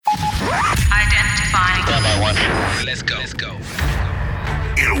Let's go.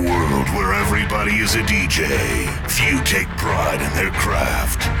 In a world where everybody is a DJ, few take pride in their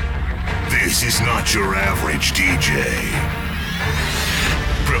craft. This is not your average DJ.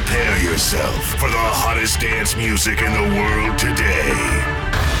 Prepare yourself for the hottest dance music in the world today.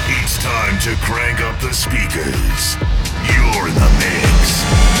 It's time to crank up the speakers. You're in the mix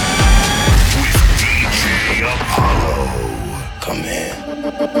with DJ Apollo. Come in.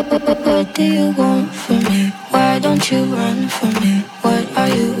 What do you want from me? Why don't you run from me? What are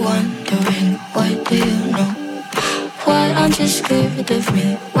you wondering? What do you know? Why aren't you scared of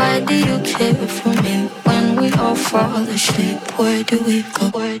me? Why do you care for me? When we all fall asleep, where do we go?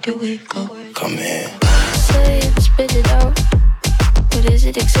 Where do we go? Come in. Say it, spit it out. What is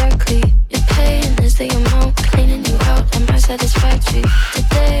it exactly? Your pain is the amount cleaning you out. Am I satisfactory?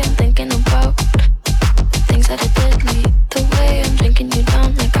 Today I'm thinking about things that are deadly. The way I'm drinking you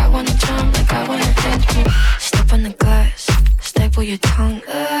down, like I wanna drown, like I wanna dance me. Step on the glass, staple your tongue.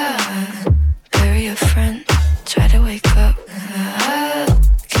 Bury a friend, try to wake up.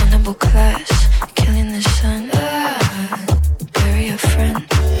 Cannibal class, killing the sun. Bury a friend,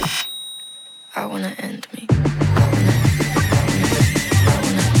 I wanna end me.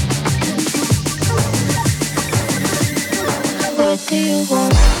 What do you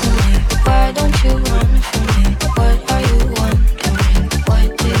want from me? Why don't you run from me? What are you wondering? What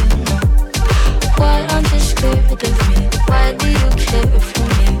do you know? Why aren't you scared of me? Why do you care for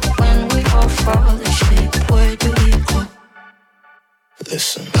me? When we all fall asleep, where do we go?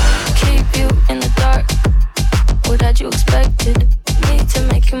 Listen. Keep you in the dark. What had you expected? Me to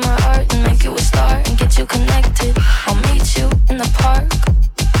make you my art and make you a star and get you connected. I'll meet you in the park.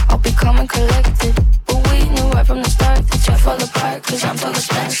 I'll be calm and collected. But we knew right from the start that you'd fall apart, cause I'm so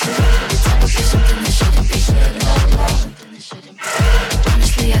expensive. It would be something that shouldn't be.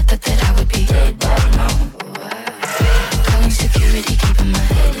 Honestly, I thought that I would be dead by now. Calling security, keeping my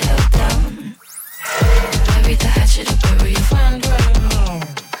head held down. Bury the hatchet or bury your friend right now.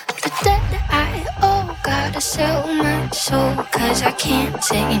 The debt that I owe, gotta sell my soul, cause I can't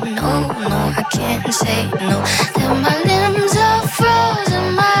say no, no, I can't say no. Till my limbs are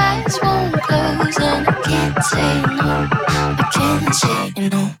frozen, my eyes won't close, and I can't say no, I can't say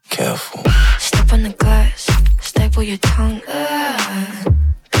no. Careful. Step on the glass, staple your tongue.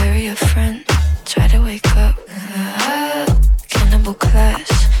 Bury a friend, try to wake up. Cannibal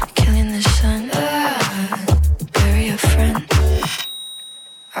class, killing the sun. Bury a friend,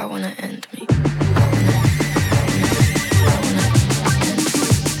 I wanna end me.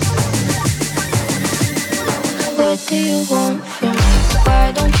 What do you want from me?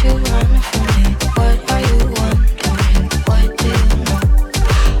 Why don't you run from me? What are you wondering? What do you know?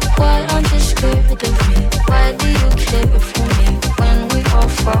 Why aren't you scared of me? Why do you care for me? When we all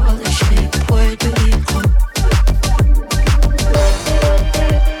fall asleep, where do we go?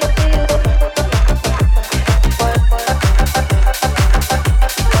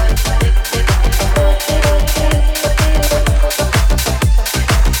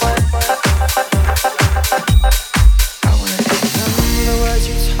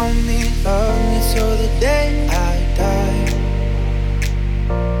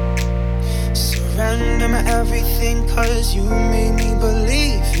 Everything, cause you made me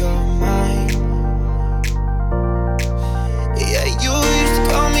believe you're mine. Yeah, you used to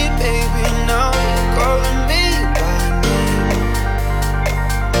call me baby, now you're calling me by name.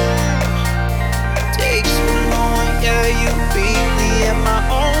 Takes so long, yeah, you beat me at my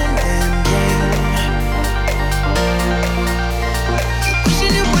own damn game.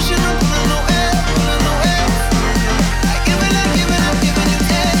 You pushing, I'm pulling away, pulling away. I give it up, giving you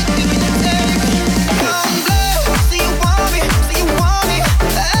take, giving you take. I'm good, so you want me, out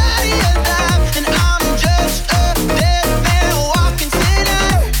of your life, and I'm just a dead man walking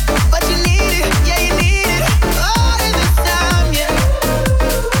tonight. But you need it, yeah, you need it, all of the time, yeah.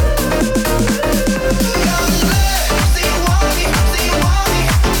 I'm good, so you want me,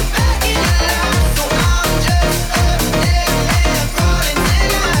 back in your life, so I'm just a dead man crawling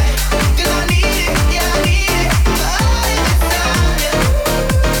tonight. 'Cause I need it, yeah, I need it, all of the time, yeah.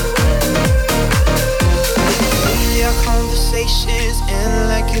 Your conversations end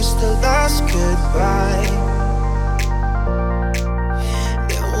like it's the last goodbye.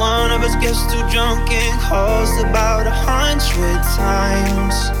 Then one of us gets too drunk and calls about 100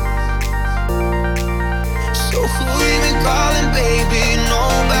 times. So who you been calling, baby?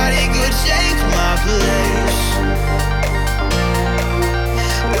 Nobody could take my place.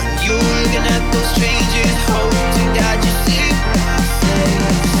 When you looking at those strangers, hope to God you see my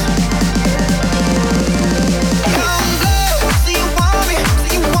face. I'm good, so you want me,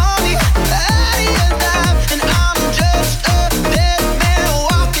 out of your life, and I'm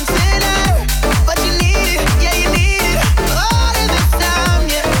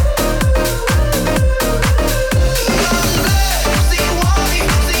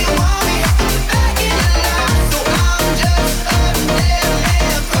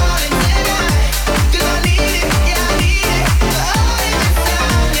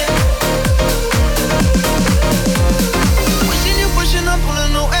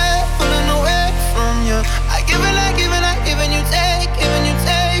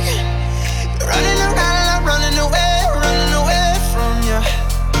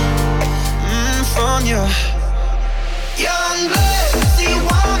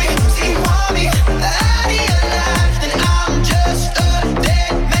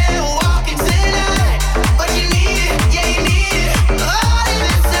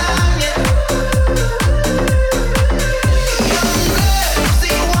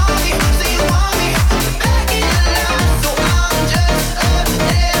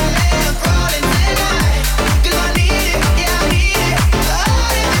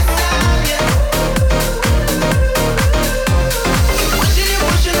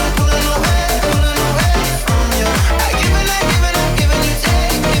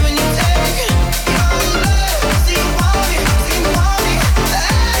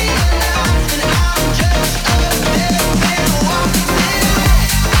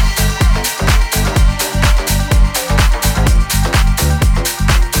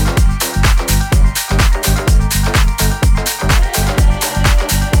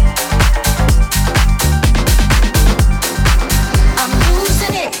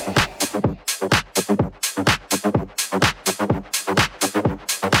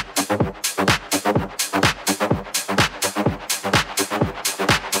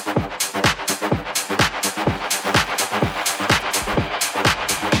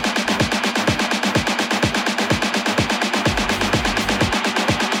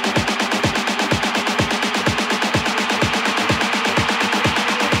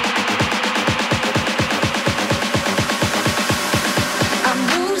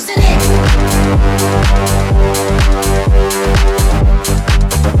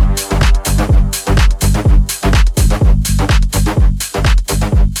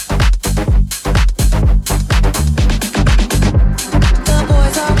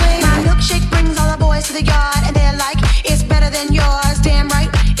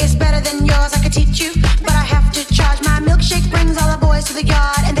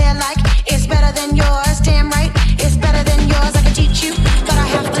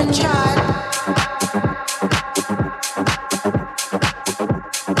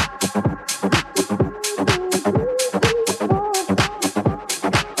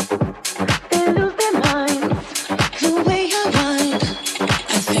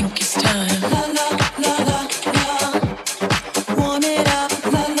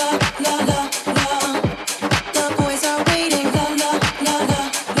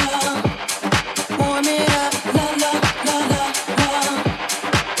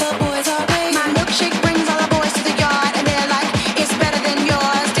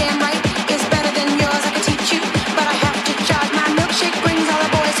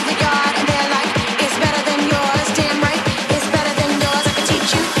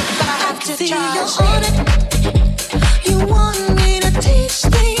charge. You're on it. You want me to teach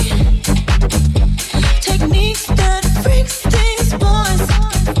thee techniques that freaks these boys.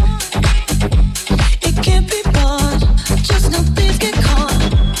 It can't be bought. Just know thieves get caught.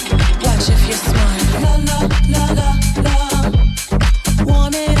 Watch if you're smart. La la la la la.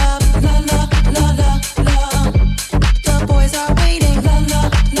 Warm it up. La la la la la. The boys are waiting. La la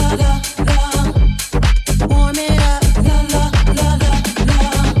la la la. Warm it up. La la la la la.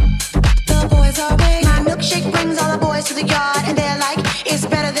 The boys are waiting. My milkshake brings all the boys to the yard, and they're like, it's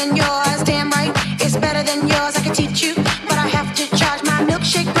better than yours. Damn right, it's better than yours. I can teach you, but I have to charge. My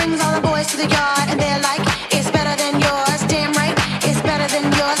milkshake brings all the boys to the yard, and they're like, it's better than yours. Damn right, it's better than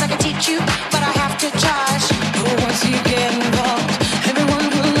yours. I can teach you, but I have to charge. But once you get involved, everyone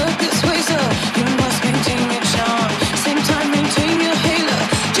will look this way, so you must maintain your charm. Same time, maintain your halo.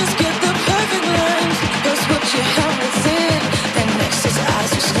 Just get the perfect length. That's what you have within. Then next his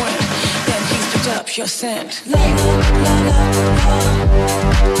eyes will squint. Then he's picked up your scent. La la la la la.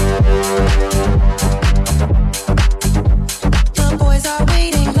 The boys are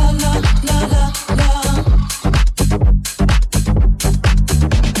waiting. La la la la la.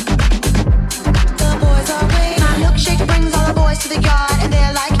 The boys are waiting. My milkshake brings all the boys to the yard, and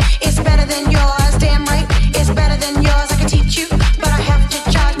they're like, it's better than yours. Damn right, it's better than yours. I can teach you, but I have to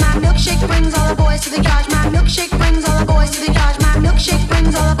charge. My milkshake brings all the boys to the yard. My milkshake brings all the boys to the yard. My milkshake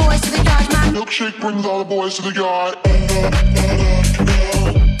brings all the boys to the yard. My Milkshake brings all the boys to the yard.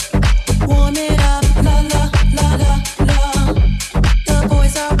 warm it up. La la la la la. The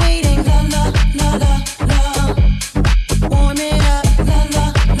boys are waiting. La la la la la. Warm it up. La la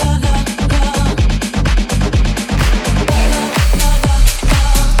la la la. La la la la la.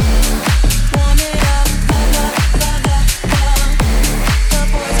 Warm it up. La la la la la. The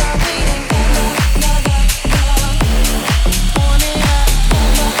boys are waiting. La la la la la. Warm it up. La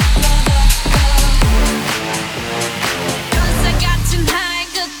la la la la. 천사 같은 하이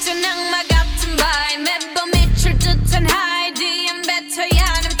끝은 악마 같은 바이 매번 미칠 듯한 하이 뒤엔 뱉어야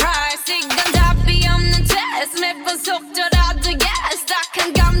하는 price 이건 답이 없는 test 매번 속더라도 yes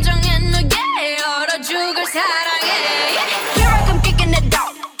딱한 감정에 누게 얼어 죽을 사랑해 Here I come kicking it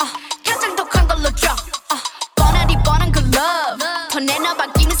out 가장 독한 걸로 drop 뻔하디 뻔한 그 love 더 내놔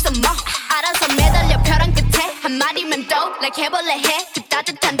바뀌는 some more 알아서 매달려 벼랑 끝에 한마디만 더 like 해볼래 해 그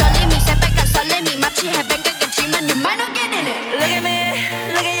따뜻한 떨림이 새빨간 설렘이 마치 해변가 같지만 you might not get in it Look at me,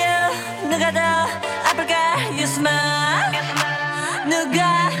 look at you. 누가 더 아플까? You smile.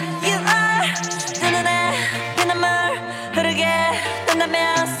 누가 you are. 두 눈에 피눈물 흐르게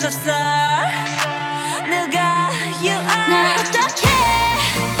된다면 so sorry. 누가 you are. 날 어떻게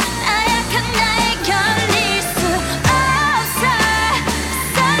나약한 나에 걸릴 수 없어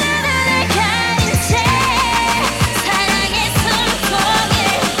서로를 가린 채 사랑의 숨통을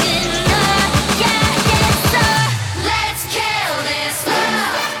끊어야겠어 Let's kill this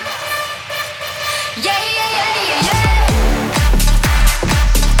love Yeah yeah yeah yeah yeah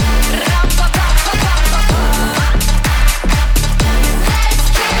Let's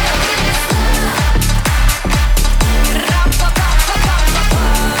kill this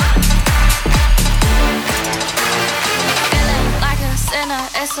Feeling like a sinner,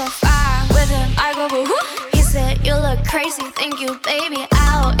 it's so far with an eye go woo. He said you look crazy, thank you baby,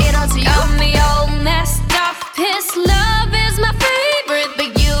 I'll eat all to you. Got me all messed up, his love is my favorite,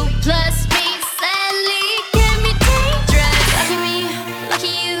 but you plus me sadly can be dangerous. Lucky me,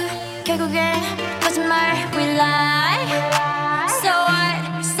 lucky you, 결국엔 거짓말 we lie. So what,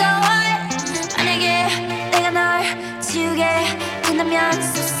 만약에 내가 널 지우게 된다면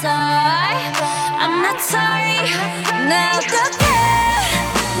so sorry. I'm not sorry. 나 어떡해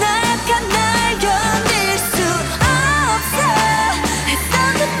나약한 날 견딜 수 없어 했던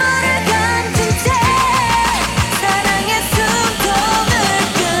눈물을 감춘 채 사랑의 숨통을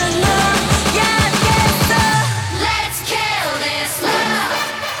끊어야겠어 Let's kill this love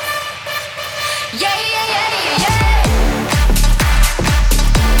Yeah yeah yeah yeah yeah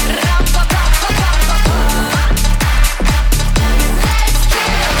Let's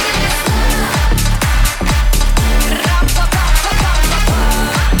kill this love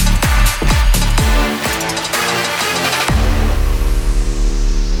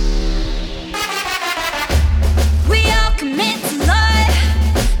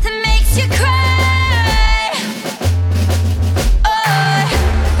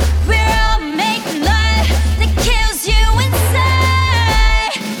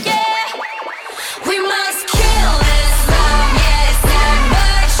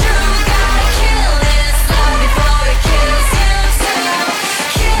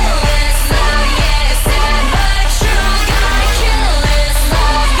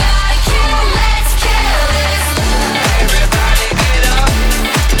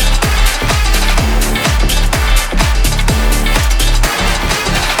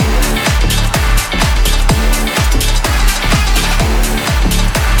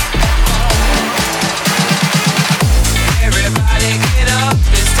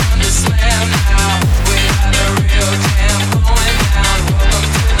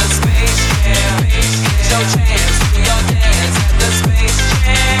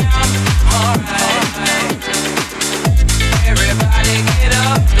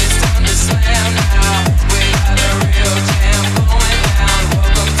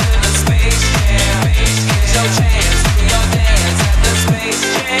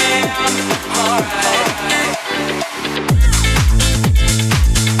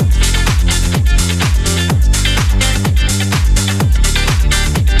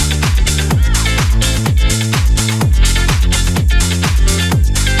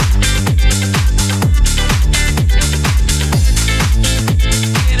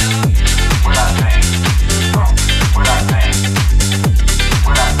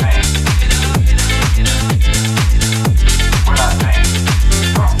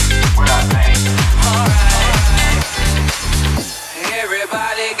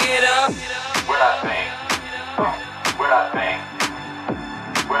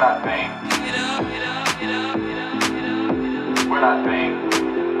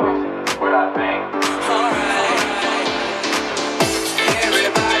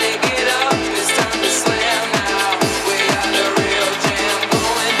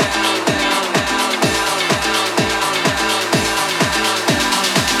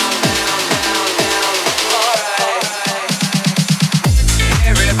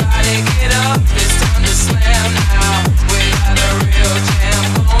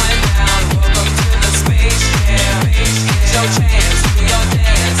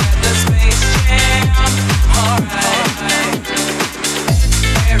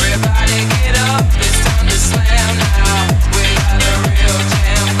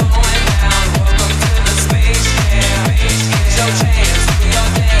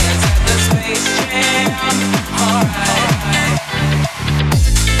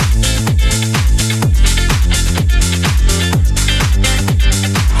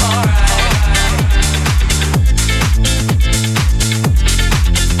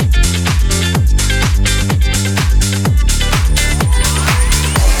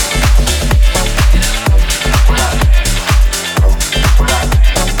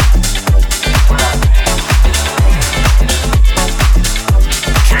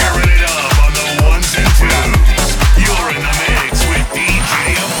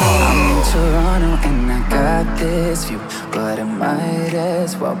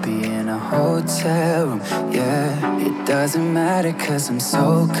doesn't matter cause I'm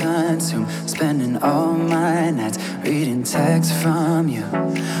so consumed, spending all my nights reading texts from you.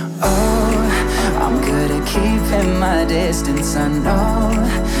 Oh, I'm good at keeping my distance. I know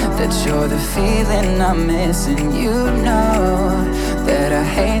that you're the feeling I'm missing. You know that I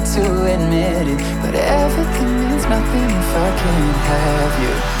hate to admit it, but everything means nothing if I can't have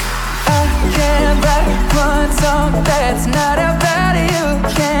you. I can't write one song that's not about you.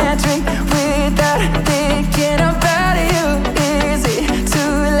 Can't drink without thinking about you. Is it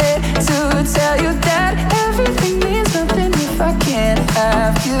too late to tell you that everything means nothing if I can't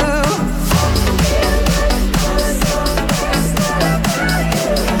have you?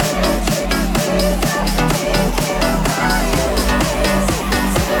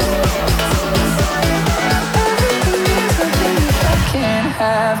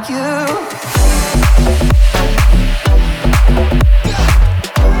 Have you?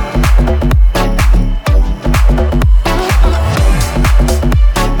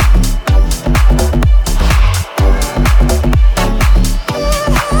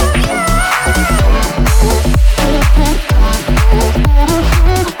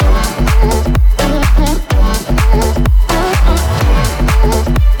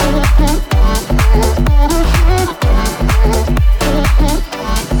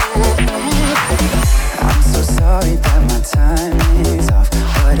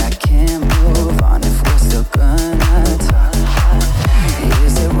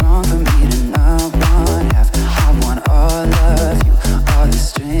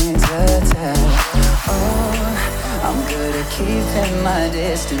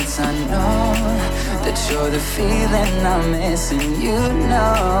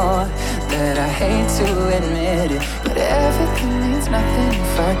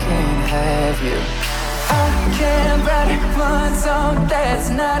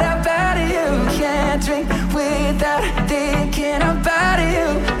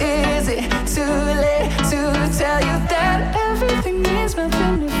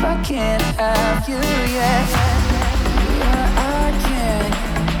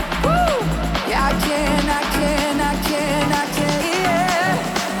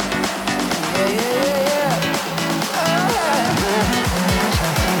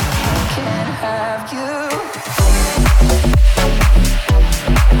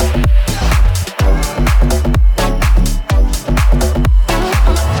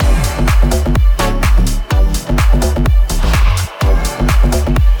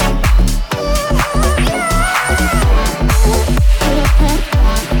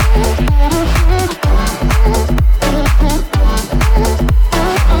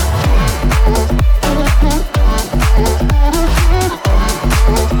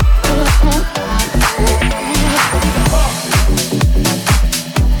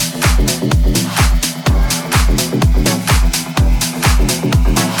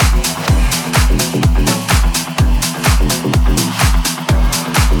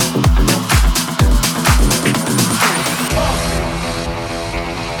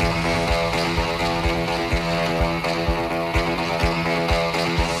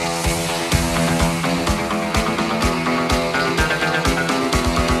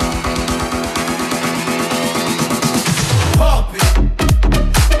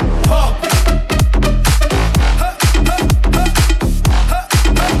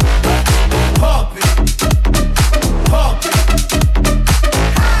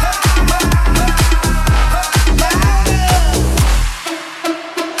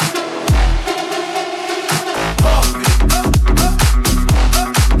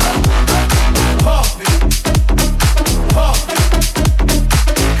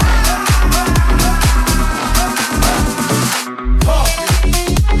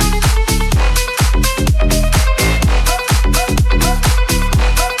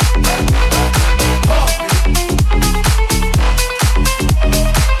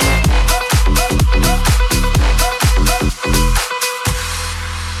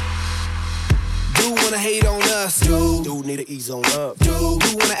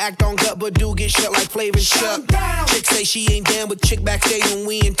 She ain't down with chick backstage when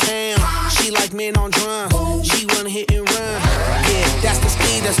we in town. She like men on drums. She wanna hit and run. Yeah, that's the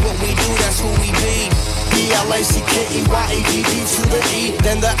speed, that's what we do, that's who we be. B-L-A-C-K-E-Y-A-D-D to the E,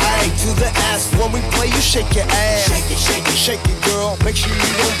 then the A to the S. When we play, you shake your ass. Shake it, shake it, shake it, girl. Make sure you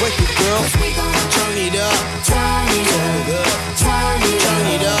don't break it, girl. Turn it up, turn it up, turn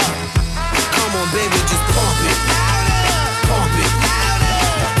it up. Come on, baby, just pump it, pump it, pump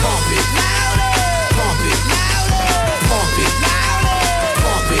it, pump it. Pump it,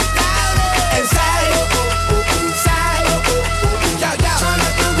 pump it, and say, yo, yo. Turn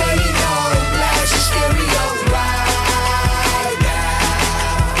up the radio, blast your stereo, right.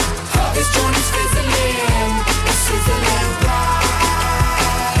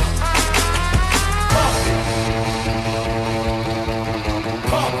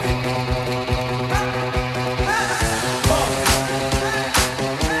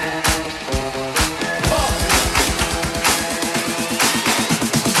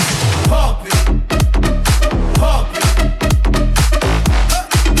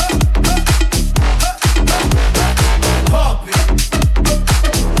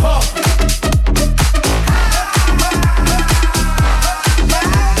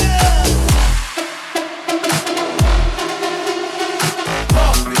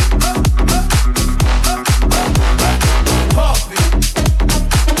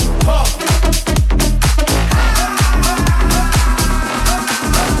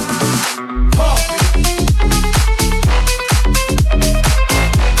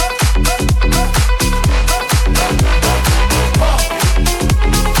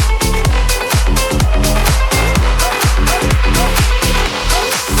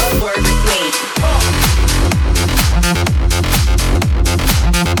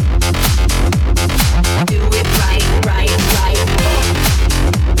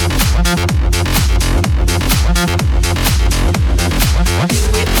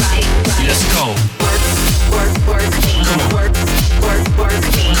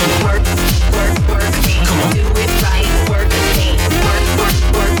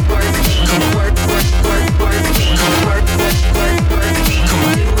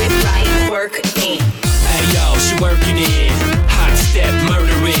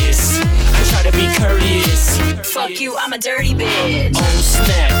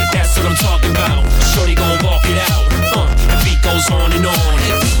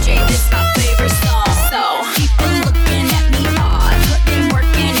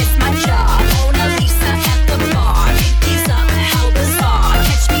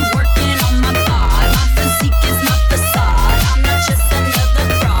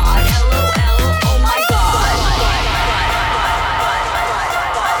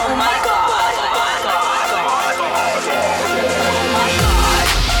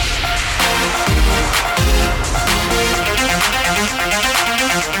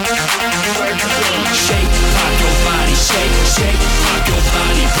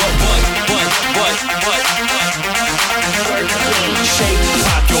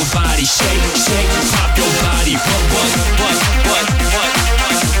 body, shake, shake, pop your body. What?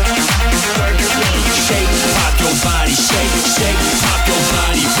 Shake, pop your body, shake, shake, pop your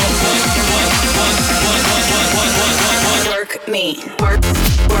body. What? Work me, work me,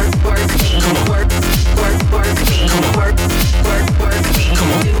 work me, work me, work me, do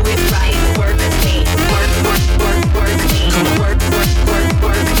it right, work me, work me, work me, work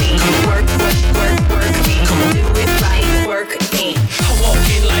me, do it right, work me. I walk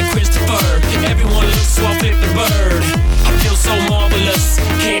in like Christopher, everyone looks so I flip the bird. I feel so marvelous,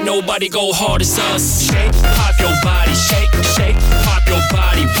 can't nobody go hard as us. Shake, pop your body, shake, shake, pop your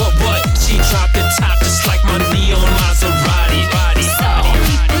body. What? She dropped the top just like my neon Maserati. So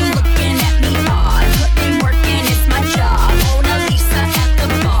people looking at me odd, putting work in, it's my job. Mona Lisa at the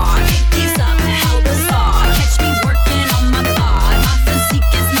bar, Yankees up, how bizarre. Catch me working on my bod, my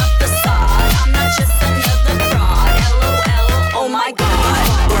physique is not facade. I'm not just another fraud. LOL, oh my god.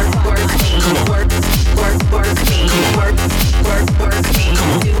 Work me, work me, work me, do it right, work me,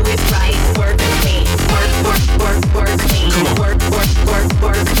 work me, work me, work me, do it right, God.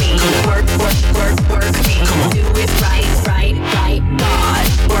 Work me, work me, work me, do it right, work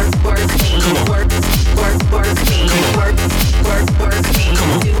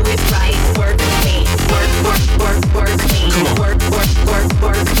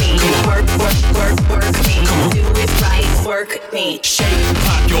me, work me, do it right, work me. Shake,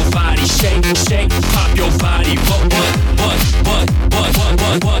 pop your body, shake, shake, pop your body. What?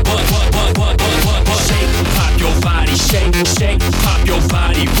 Shake, pop your body, shake, shake, pop your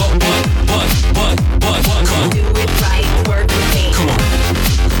body. What? Do it right, work me. Come on.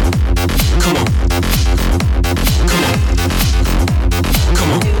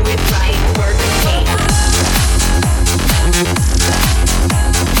 Do it right, work me. Do it right.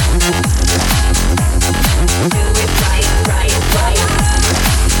 Do it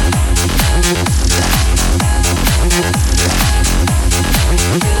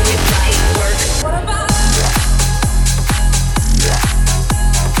right, work. What about?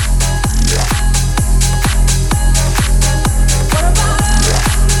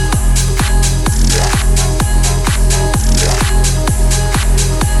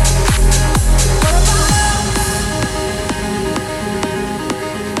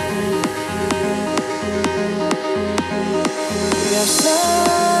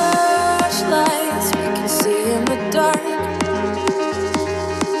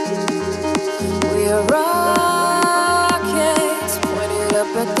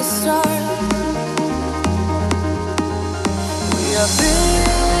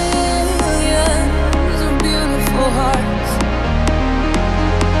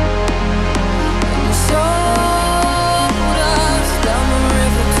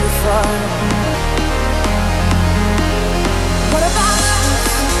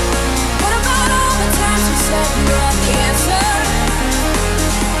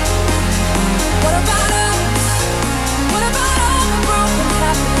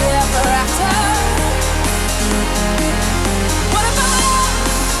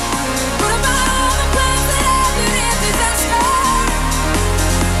 What about all the plans that have been empty?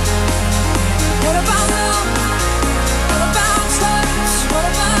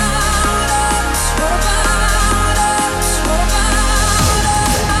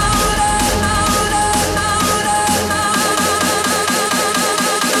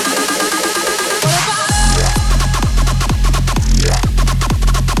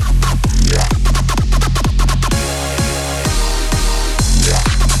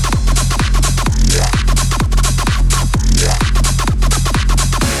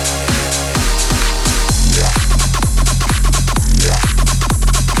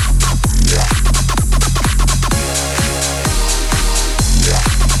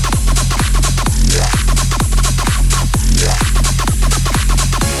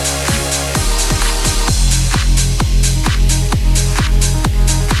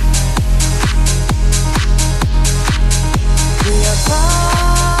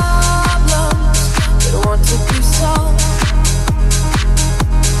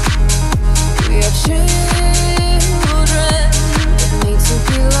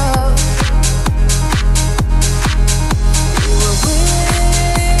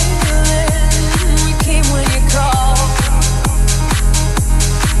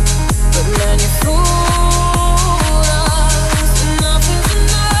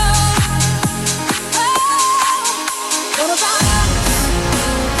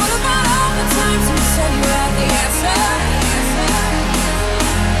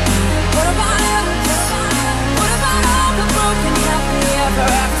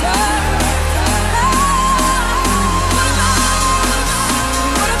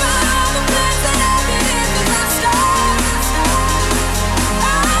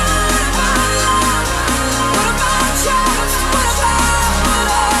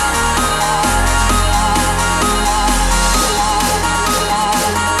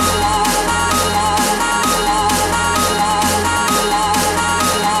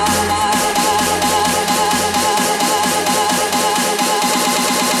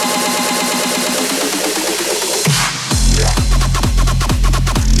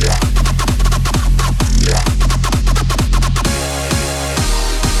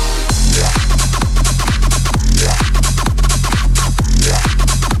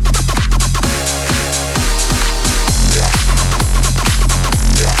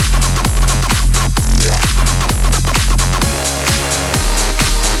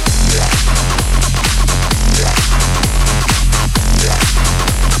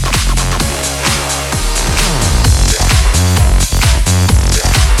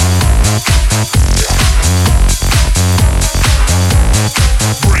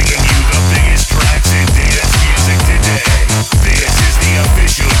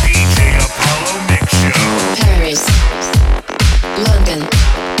 London,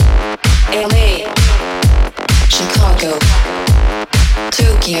 LA, Chicago,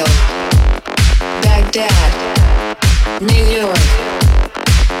 Tokyo, Baghdad, New York.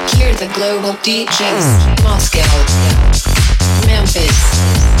 Hear the global DJs. Moscow, Memphis,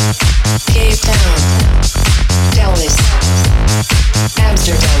 Cape Town, Dallas,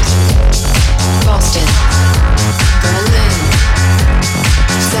 Amsterdam, Boston, Berlin,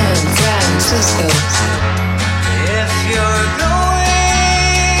 San Francisco. If you're going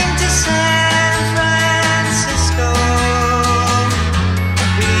to San Francisco,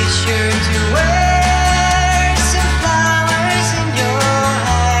 be sure to wear some flowers in your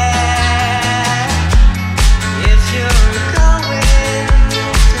hair. If you're going to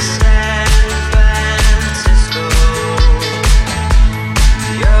San Francisco,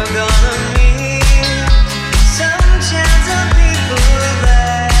 you're gonna meet some gentle people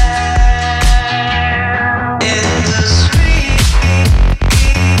there. In the street, if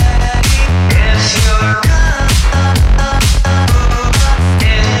you're in the street, if you're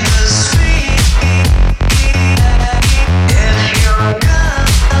in the street,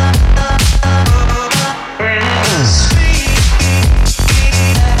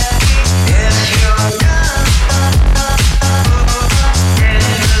 if you're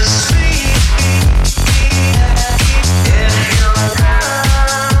in the street, if you're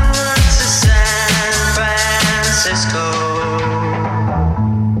to San Francisco.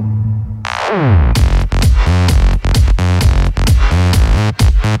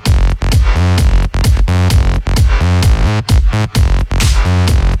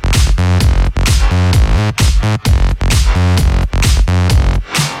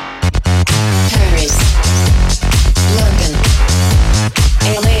 Paris, London,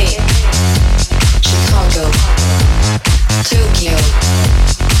 LA, Chicago, Tokyo,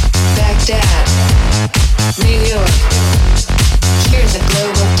 Baghdad, New York. Hear the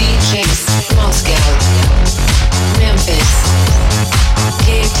global DJs. Moscow, Memphis,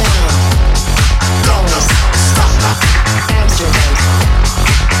 Cape Town, Dallas, Amsterdam,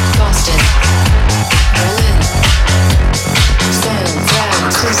 Boston, Berlin, San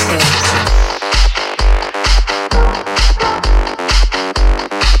Francisco.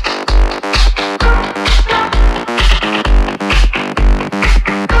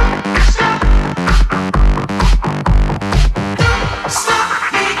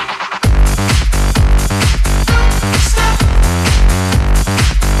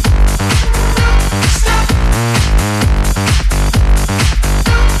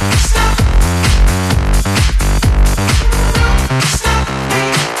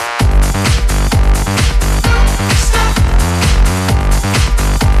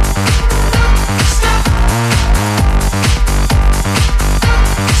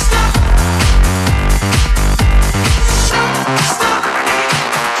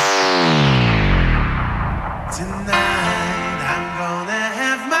 Tonight I'm gonna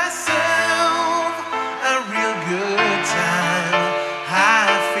have myself a real good time. I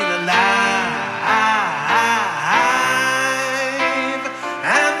feel alive,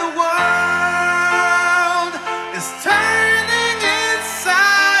 and the world is turning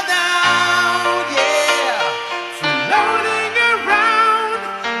inside out. Yeah, floating around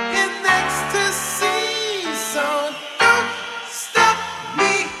in ecstasy. So don't stop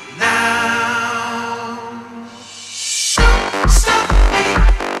me now. Stop me, stop me,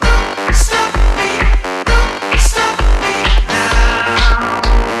 stop me now. Stop me,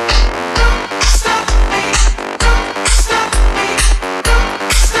 stop me, stop me. Stop me, stop me,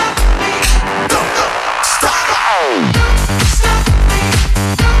 stop me now. 'Cause I don't stop me, stop me,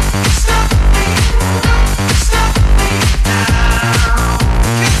 stop me, stop me now. Stop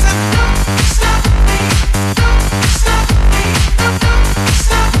me, stop me, stop me now. Stop me, stop me, stop me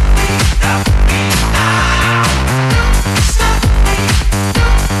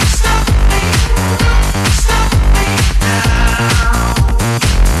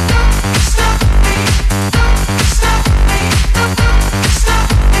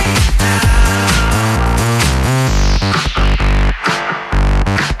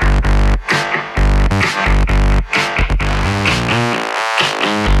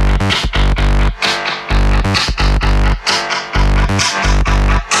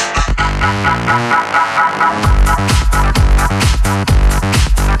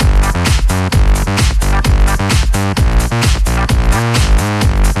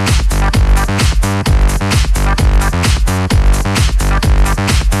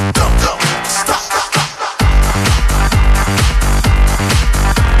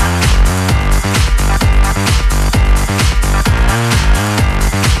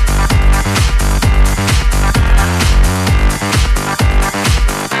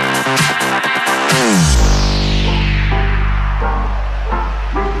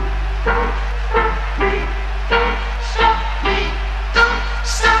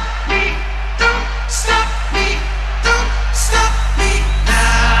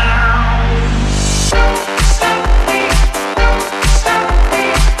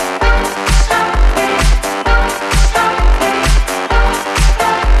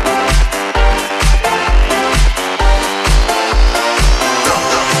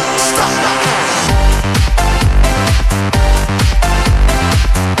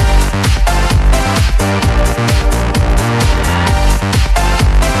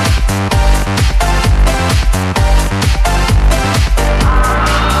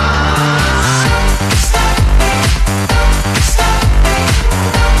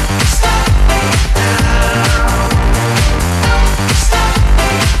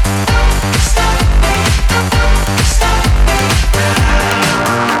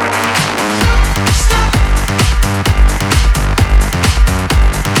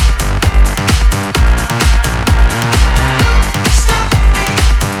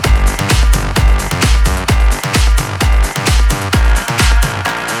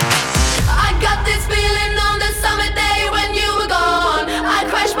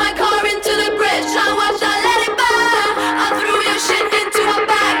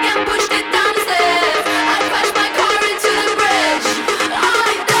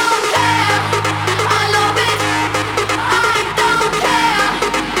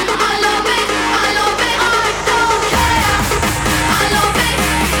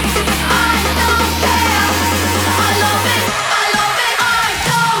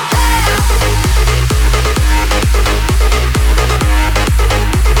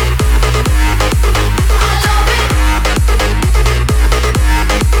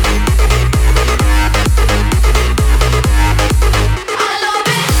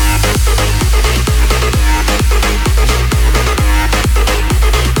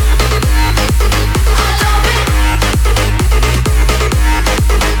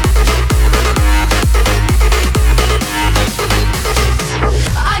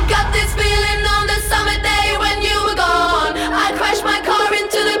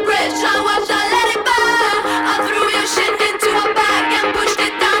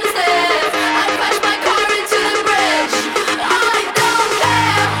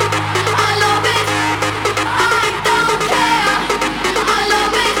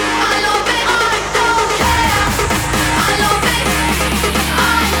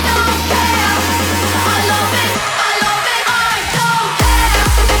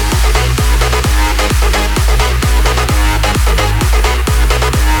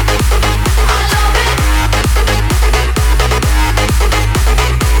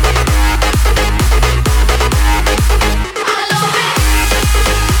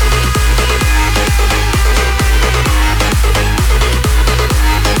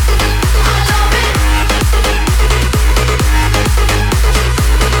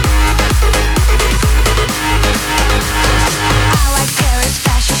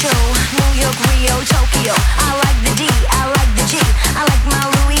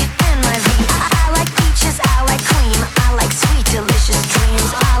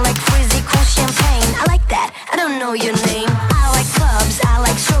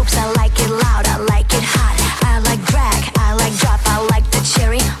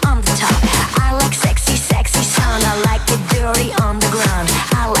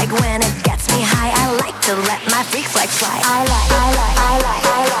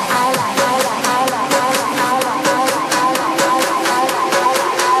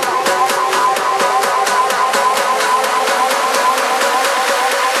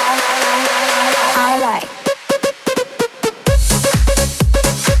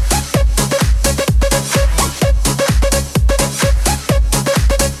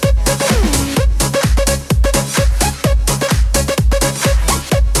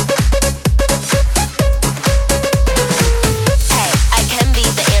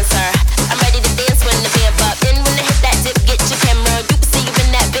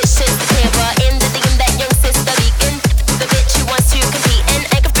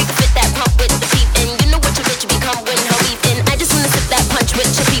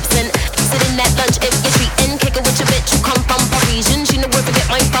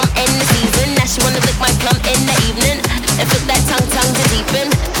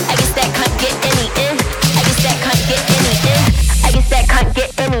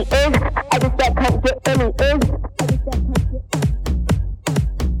any is. I just that can't get any is.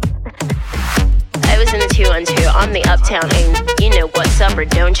 I was in the 212 on the uptown aim. You know what's up or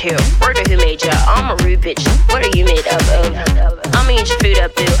don't you? Word of who made ya? I'm a rude bitch. What are you made up of? I'ma eat your food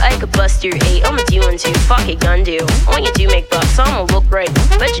up, boo. I could bust your 8. I'ma do 1 2. Fuck it, gun do. When you do make bucks, I'ma look right.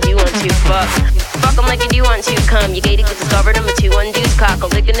 Bet you do 1 2. Fuck. Fuck 'em like you do 1 2. Come, you gated, get discovered. I'm a 2 1 deuce. Cock a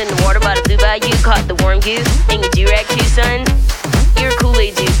licking in the water by the blue bayou. Caught the warm goose. And you do rag too, son. You're a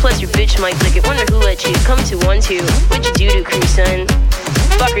Kool-Aid dude. Plus your bitch might flick it. Wonder who let you come to 1 2. What you do to crew, son?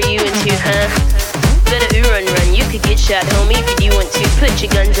 Fuck are you into, huh? Better run, you could get shot, homie, if you do want to. Put your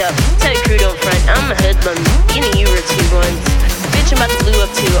guns up, tell your crew don't front. I'm a hoodlum, you know you were 2 ones. Bitch, I'm about to blue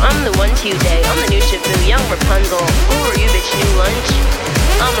up too. I'm the 1 2 day, I'm the new Shifu, young Rapunzel. Who are you, bitch, new lunch?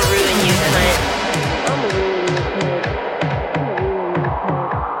 I'ma ruin you, cunt. I'ma ruin you, cunt.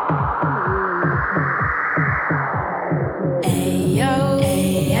 Ayo,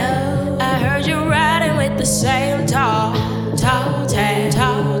 I heard you riding with the same tall talent.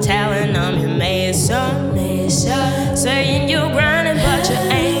 I'm your mason, saying you're grinding, but you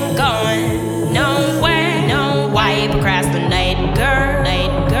ain't going nowhere. No, why you procrastinating, girl?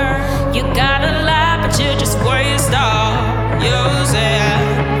 You got a lot, but you just waste all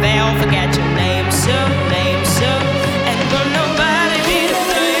yourself. They'll forget your name soon, and will nobody be the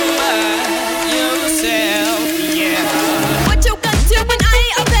same but yourself, yeah. What you gonna do when I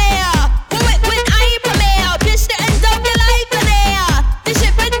ain't up there? When I ain't premier? Bitch, the end of your life in there. This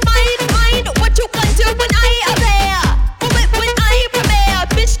shit been mine. What you gonna do when I ain't up there? When I ain't premier?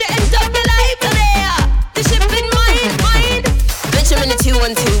 Bitch, the end of your life in there. This shit been mine. Bitch, I'm in the 2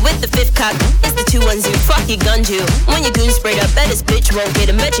 1 2 with the 5th cock. It's the 2 1 2. Fuck your gun you. When your goon sprayed up, bet this bitch won't get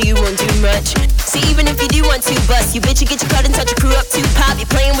him. Bet you won't do much. See, even if you do want to bust, you bitch, you get your cut and touch your crew up too. Pop, you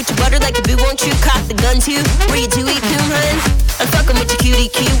playing with your butter like a boo, won't you? Cock the gun too. Where you do eat coon, hun? I'm fucking with your cutie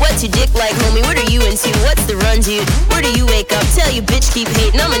cue. What's your dick like, homie? What are you into? What's the run, dude? Where do you wake up? Tell your bitch keep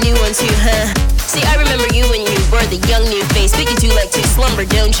hating. I'm a new one too, huh? See, I remember you when you were the young new face. But you do like to slumber,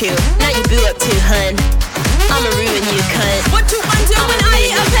 don't you? Now you boo up too, hun. I'ma ruin you, cunt. What you gonna do when I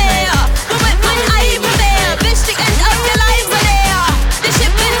ain't up here? When I ain't there? Bitch, the end of your life in there. This shit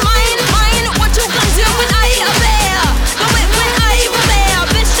been mine. What you gonna do when I ain't up here? When I ain't there?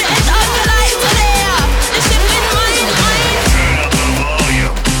 Bitch, the end of your life in there. This shit been mine. Turn up the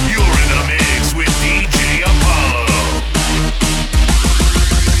volume. You're in the mix with DJ Apollo.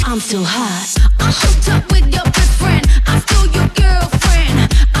 I'm so hot. I hooked up with your best friend. I stole your girlfriend.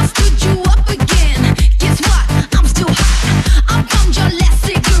 I stood you up again. Guess what? I'm still hot. I bummed your last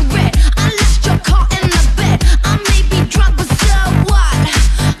cigarette. I left your car in the bed. I may be drunk, but so what?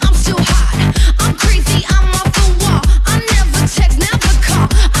 I'm still hot. I'm crazy. I'm off the wall. I never text, never call.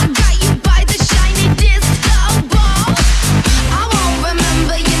 I got you by the shiny disco ball. I won't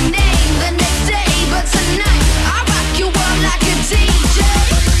remember your name the next day, but tonight I rock you all like a DJ.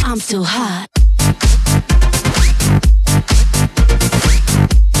 I'm still hot.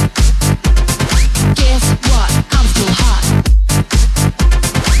 Guess what? I'm still hot.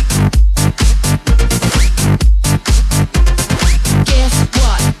 Guess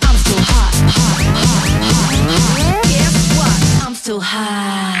what? I'm still hot. Guess what? I'm still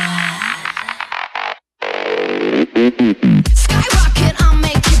hot. Skyrocket, I'll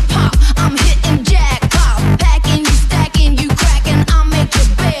make you pop. I'm hitting jackpot. Packing you, stacking you, cracking. I'll make your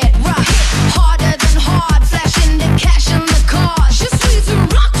bed rock. Harder than hard, flashing the cash in the car. Je suis a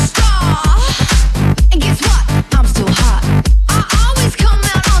rock star. And guess what? I'm still hot. I always come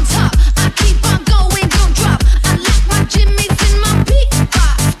out on top. I keep on going, don't drop. I like my jimmies in my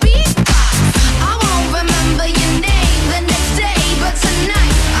beatbox. I won't remember your name the next day, but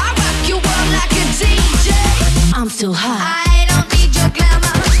tonight I rock you all like a DJ. I'm still hot. I don't need your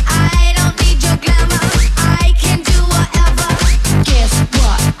glamour. I don't need your glamour. I can do whatever. Guess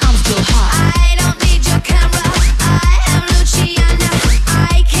what? I'm still hot. I don't need your camera. I am Luciana.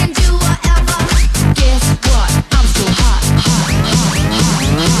 I can do whatever. Guess what? I'm still hot.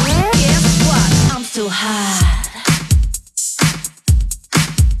 Guess what? I'm still hot.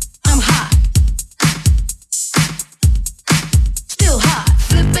 I'm hot. Still hot.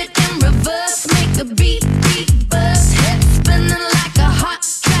 Flip it in reverse. Make the beat buzz. Head spinning like a hot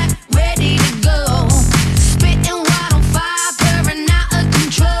track. Ready to go. Spitting wild on fire. Burning out of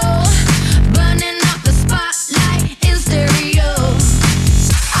control. Burning up the spotlight in stereo.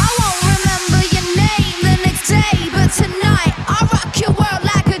 I won't remember your name the next day, but tonight I rock your world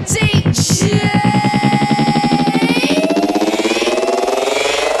like a DJ.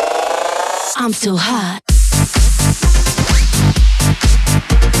 I'm still hot.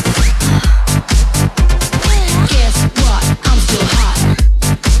 Guess what? I'm still hot.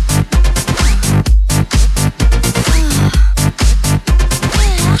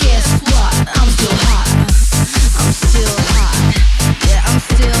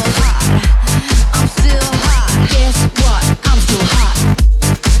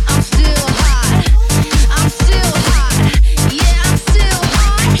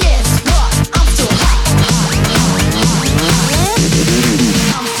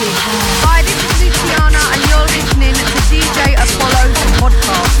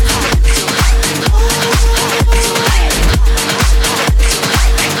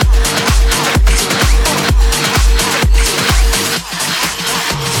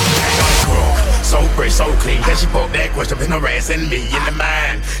 and me in the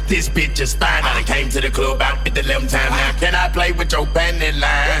mind. This bitch is fine. I done came to the club out at the 11 time. Now can I play with your panty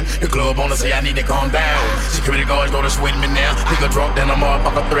line? The club owner say I need to calm down. Security guards go to sweat me now. Nigga drunk, then a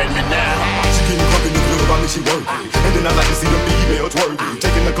motherfucker threaten me now. She getting crunk in the club, I mean she working. And then I like to see the female twerking.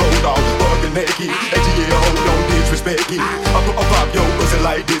 Taking the clothes off, bugging naked. ATL, don't disrespect it. I pop your pussy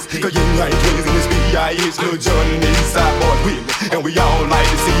like this. Cause you ain't twins in this B.I.H. Lil Jon and these side boys with me. And we all like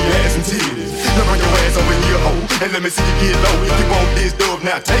to see ass and titties. Now bring your ass over here, ho. And let me see you get low. If you want this dub,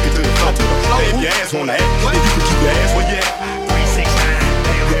 now take it to the floor. If your ass wanna act, then you can keep your ass where you at. 3, 6, 9,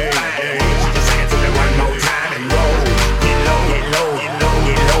 damn good fine. Just sing it to me one more time and roll. Get low, get low, get low,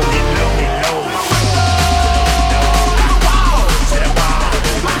 get low, get low, get low. To the wall.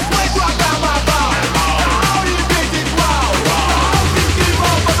 My boy rock out my ball. All these bitches wild. Keep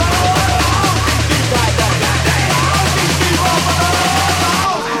on for the whole. Keep right down. Keep on for the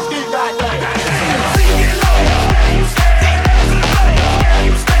whole. Keep right down. Sing it low. You stay to the play.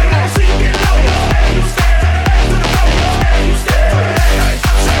 You stay. Sing it low. You stay to the play. You stay.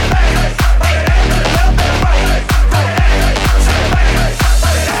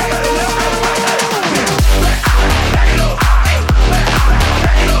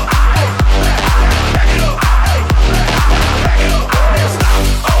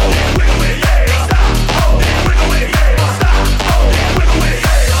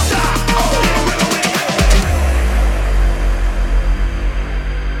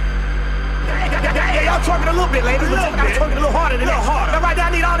 Twerking a little bit, ladies. But you gotta twerk it a little harder than that. Now, right now, I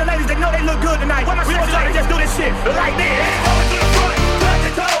need all the ladies that know they look good tonight. We just gotta just do this shit like this. Over to the front, touch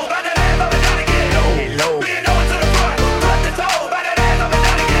your toe, by that ass up and down again. Get low. Bend over to the front, touch your toe, by that ass up and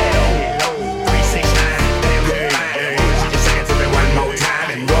down again. Get low. 3, 6, 9, damn good fine. She just sang it to me one more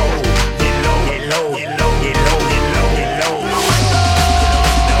time and roll. Get low, get low, get low, get low, get low, get low.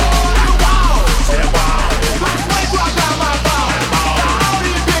 To the wall. My boy rock out my ball. All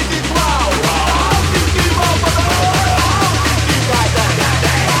these bitches wild. Keep on for the whole. Keep right down.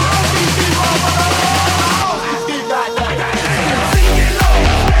 Keep on for the whole. Keep right down. Sing it low.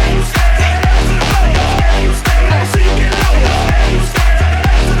 You stay to the play. You stay. Sing it low. You stay to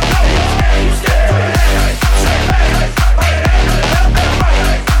the play. You stay.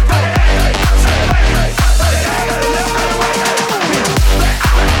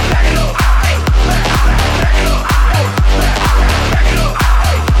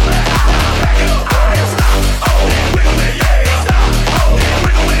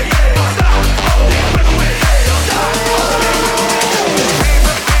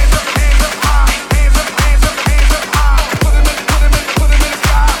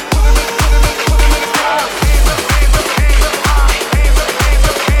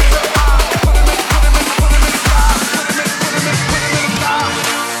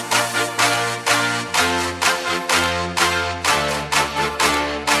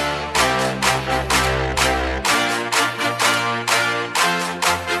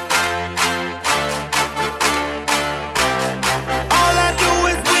 All I do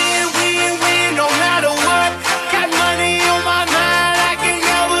is win, win, win, no matter what. Got money on my mind, I can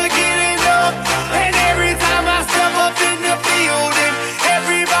never get enough. And every time I step up in the building,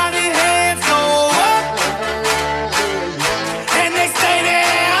 everybody's hands go up. And they stay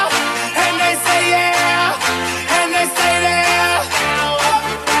there, and they say yeah, and they stay there.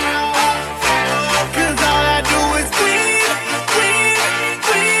 Cause all I do is win, win,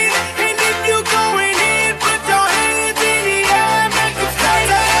 win. And if you going in, put your hands in the air, make them stay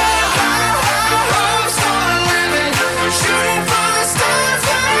there. I'm starting living, shooting for the stars,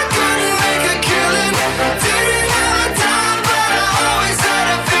 but I couldn't make a killing. Didn't have a time, but I always had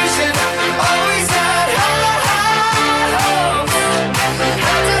a vision. Always had high hopes.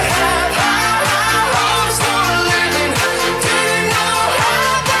 Had to have high hopes for a living. Didn't know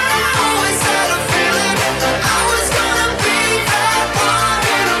how, but I always had a feeling I was gonna be that one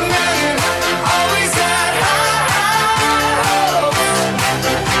in a million. Always had high hopes.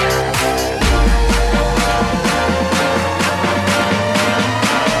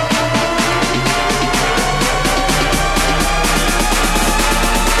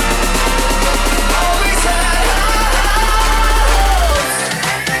 Always had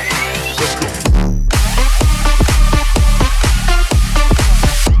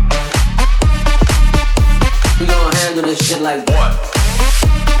We gon' handle this shit like what?